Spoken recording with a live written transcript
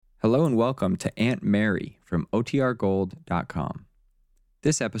Hello and welcome to Aunt Mary from OTRGold.com.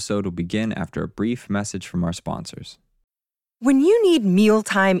 This episode will begin after a brief message from our sponsors. When you need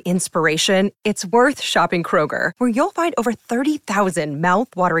mealtime inspiration, it's worth shopping Kroger, where you'll find over 30,000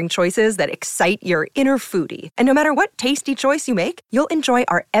 mouth-watering choices that excite your inner foodie. And no matter what tasty choice you make, you'll enjoy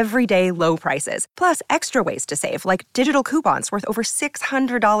our everyday low prices, plus extra ways to save, like digital coupons worth over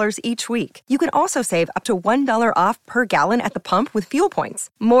 $600 each week. You can also save up to $1 off per gallon at the pump with fuel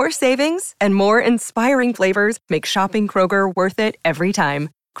points. More savings and more inspiring flavors make shopping Kroger worth it every time.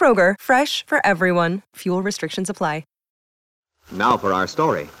 Kroger, fresh for everyone. Fuel restrictions apply. Now for our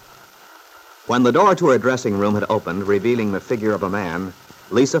story. When the door to her dressing room had opened, revealing the figure of a man,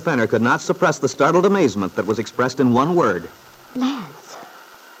 Lisa Fenner could not suppress the startled amazement that was expressed in one word. Lance.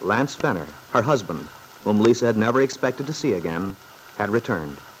 Lance Fenner, her husband, whom Lisa had never expected to see again, had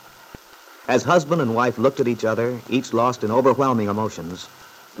returned. As husband and wife looked at each other, each lost in overwhelming emotions,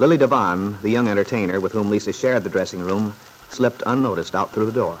 Lily Devon, the young entertainer with whom Lisa shared the dressing room, slipped unnoticed out through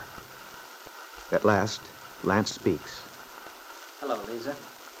the door. At last, Lance speaks. Hello, Lisa.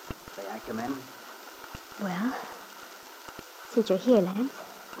 May I come in? Well, since you're here, Lance.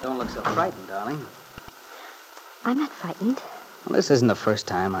 Don't look so frightened, darling. I'm not frightened. Well, this isn't the first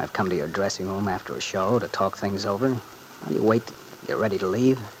time I've come to your dressing room after a show to talk things over. Well, you wait to get ready to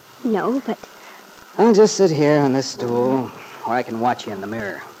leave? No, but... I'll just sit here on this stool where I can watch you in the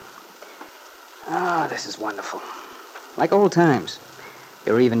mirror. Ah, this is wonderful. Like old times.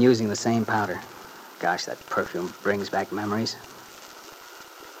 You're even using the same powder. Gosh, that perfume brings back memories.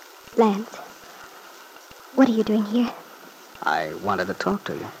 Lance, what are you doing here? I wanted to talk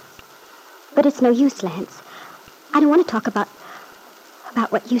to you. But it's no use, Lance. I don't want to talk about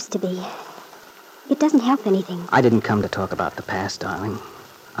what used to be. It doesn't help anything. I didn't come to talk about the past, darling.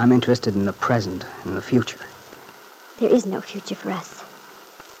 I'm interested in the present and the future. There is no future for us.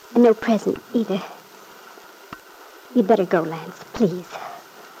 And no present, either. You'd better go, Lance, please.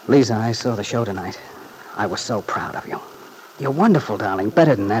 Lisa, I saw the show tonight. I was so proud of you. You're wonderful, darling,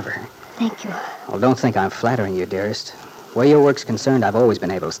 better than ever. Thank you. Well, don't think I'm flattering you, dearest. Where your work's concerned, I've always been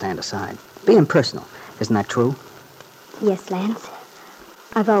able to stand aside. Being personal, isn't that true? Yes, Lance.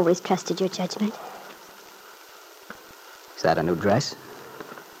 I've always trusted your judgment. Is that a new dress?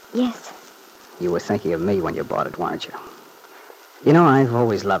 Yes. You were thinking of me when you bought it, weren't you? You know, I've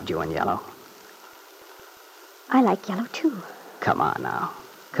always loved you in yellow. I like yellow, too. Come on now.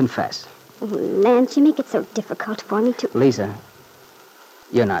 Confess. Lance, you make it so difficult for me to... Lisa,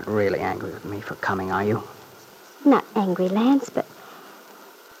 you're not really angry with me for coming, are you? Not angry, Lance, but...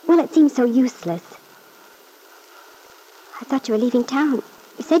 Well, it seems so useless. I thought you were leaving town.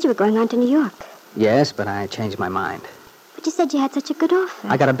 You said you were going on to New York. Yes, but I changed my mind. But you said you had such a good offer.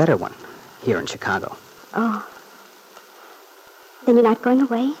 I got a better one, here in Chicago. Oh. Then you're not going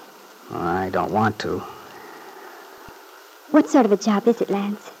away? I don't want to. What sort of a job is it,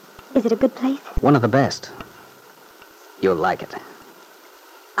 Lance? Is it a good place? One of the best. You'll like it.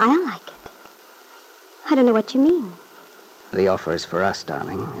 I'll like it. I don't know what you mean. The offer is for us,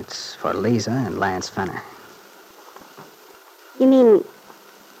 darling. It's for Lisa and Lance Fenner. You mean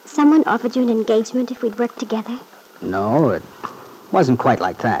someone offered you an engagement if we'd work together? No, it wasn't quite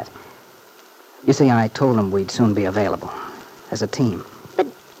like that. You see, I told them we'd soon be available as a team. But,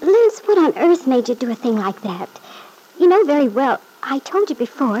 Lance, what on earth made you do a thing like that? You know very well, I told you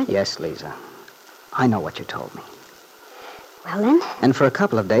before... Yes, Lisa. I know what you told me. Well, then... And for a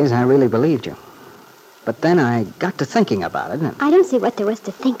couple of days, I really believed you. But then I got to thinking about it, and... I don't see what there was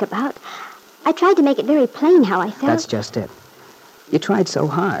to think about. I tried to make it very plain how I felt. That's just it. You tried so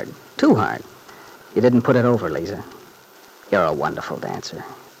hard. Too hard. You didn't put it over, Lisa. You're a wonderful dancer.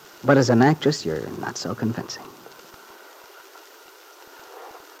 But as an actress, you're not so convincing.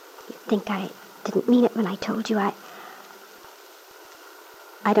 You think I didn't mean it when I told you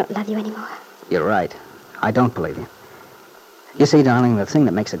I don't love you anymore? You're right. I don't believe you. You see, darling, the thing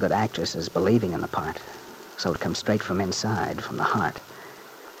that makes a good actress is believing in the part. So it comes straight from inside, from the heart.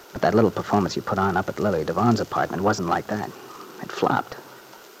 But that little performance you put on up at Lily Devon's apartment wasn't like that. It flopped.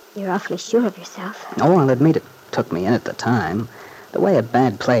 You're awfully sure of yourself. Oh, I'll admit it took me in at the time. The way a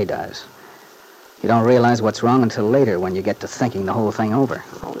bad play does. You don't realize what's wrong until later when you get to thinking the whole thing over.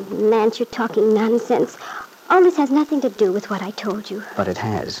 Oh, Lance, you're talking nonsense. All this has nothing to do with what I told you. But it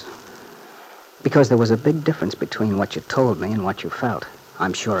has. Because there was a big difference between what you told me and what you felt.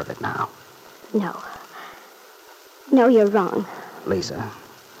 I'm sure of it now. No. No, you're wrong. Lisa,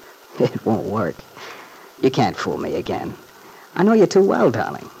 it won't work. You can't fool me again. I know you too well,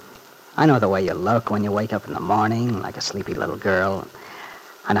 darling. I know the way you look when you wake up in the morning, like a sleepy little girl.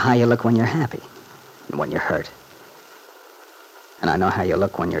 I know how you look when you're happy and when you're hurt. And I know how you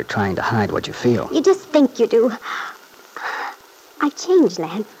look when you're trying to hide what you feel. You just think you do. I've changed,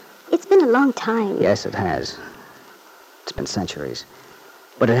 Lance. It's been a long time. Yes, it has. It's been centuries.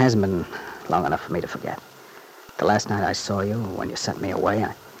 But it hasn't been long enough for me to forget. The last night I saw you, when you sent me away,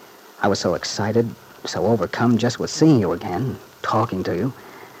 I was so excited, so overcome just with seeing you again, talking to you,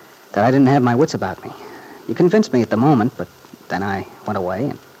 that I didn't have my wits about me. You convinced me at the moment, but then I went away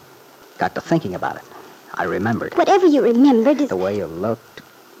and got to thinking about it. I remembered. Whatever you remembered is... The way you looked,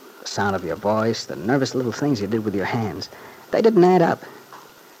 the sound of your voice, the nervous little things you did with your hands. They didn't add up.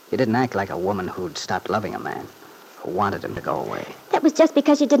 You didn't act like a woman who'd stopped loving a man, who wanted him to go away. That was just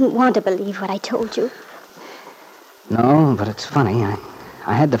because you didn't want to believe what I told you. No, but it's funny.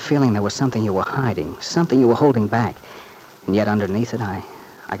 I had the feeling there was something you were hiding, something you were holding back. And yet underneath it, I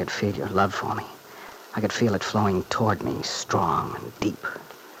could feel your love for me. I could feel it flowing toward me, strong and deep.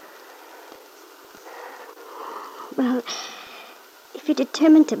 Well, if you're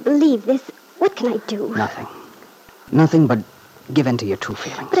determined to believe this, what can I do? Nothing. Nothing but give in to your true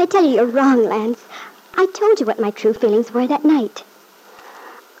feelings. But I tell you, you're wrong, Lance. I told you what my true feelings were that night.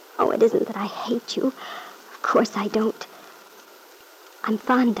 Oh, it isn't that I hate you. Of course I don't. I'm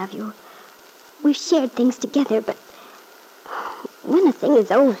fond of you. We've shared things together, but when a thing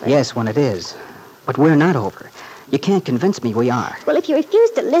is over... Yes, when it is. But we're not over. You can't convince me we are. Well, if you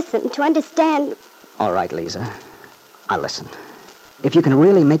refuse to listen, to understand... All right, Lisa. I'll listen. If you can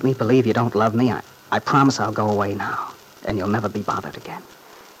really make me believe you don't love me, I promise I'll go away now, and you'll never be bothered again.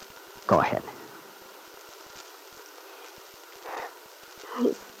 Go ahead.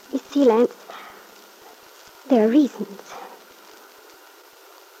 You see, Lance, there are reasons.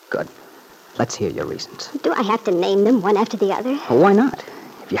 Good. Let's hear your reasons. Do I have to name them one after the other? Well, why not?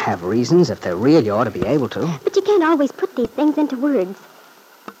 If you have reasons, if they're real, you ought to be able to. But you can't always put these things into words.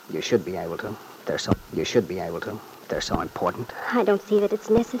 You should be able to. You should be able to. They're so important. I don't see that it's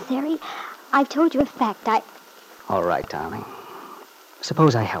necessary. I've told you a fact. All right, darling.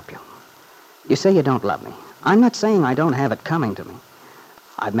 Suppose I help you. You say you don't love me. I'm not saying I don't have it coming to me.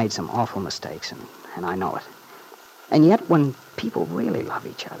 I've made some awful mistakes, and I know it. And yet, when people really love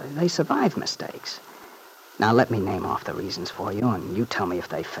each other, they survive mistakes. Now, let me name off the reasons for you, and you tell me if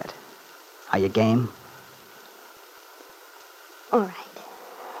they fit. Are you game? All right.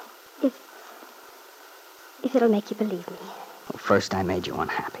 If it'll make you believe me. Well, first, I made you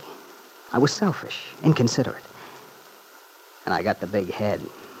unhappy. I was selfish, inconsiderate. And I got the big head,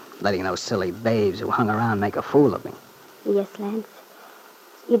 letting those silly babes who hung around make a fool of me. Yes, Lance.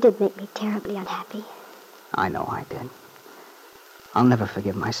 You did make me terribly unhappy. I know I did. I'll never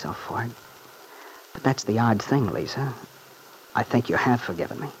forgive myself for it. But that's the odd thing, Lisa. I think you have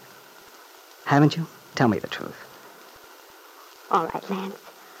forgiven me. Haven't you? Tell me the truth. All right, Lance.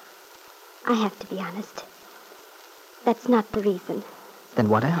 I have to be honest. That's not the reason. Then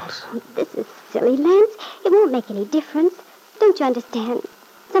what else? This is silly, Lance. It won't make any difference. Don't you understand?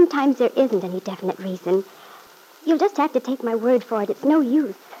 Sometimes there isn't any definite reason. You'll just have to take my word for it. It's no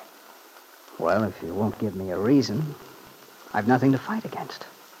use. Well, if you won't give me a reason, I've nothing to fight against.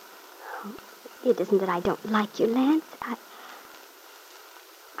 It isn't that I don't like you, Lance. I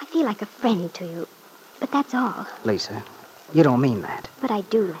feel like a friend to you. But that's all. Lisa, you don't mean that. But I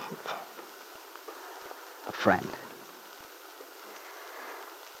do, Lance. A friend.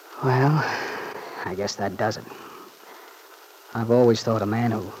 Well, I guess that does it. I've always thought a man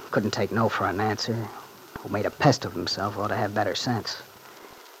who couldn't take no for an answer, who made a pest of himself, ought to have better sense.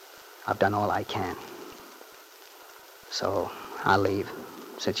 I've done all I can. So I'll leave,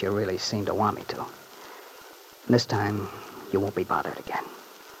 since you really seem to want me to. This time, you won't be bothered again.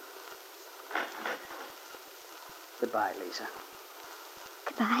 Goodbye, Lisa.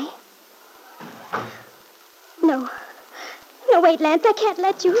 Goodbye? No. No, wait, Lance, I can't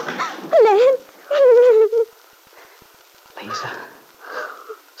let you. Lance. Lisa.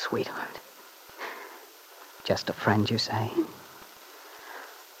 Sweetheart. Just a friend, you say?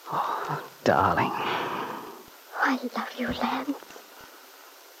 Oh, darling. I love you, Lance.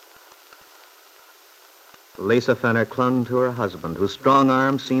 Lisa Fenner clung to her husband, whose strong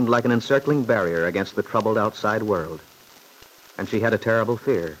arms seemed like an encircling barrier against the troubled outside world. And she had a terrible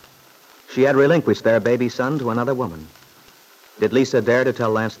fear. She had relinquished their baby son to another woman. Did Lisa dare to tell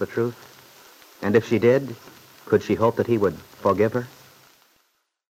Lance the truth? And if she did, could she hope that he would forgive her?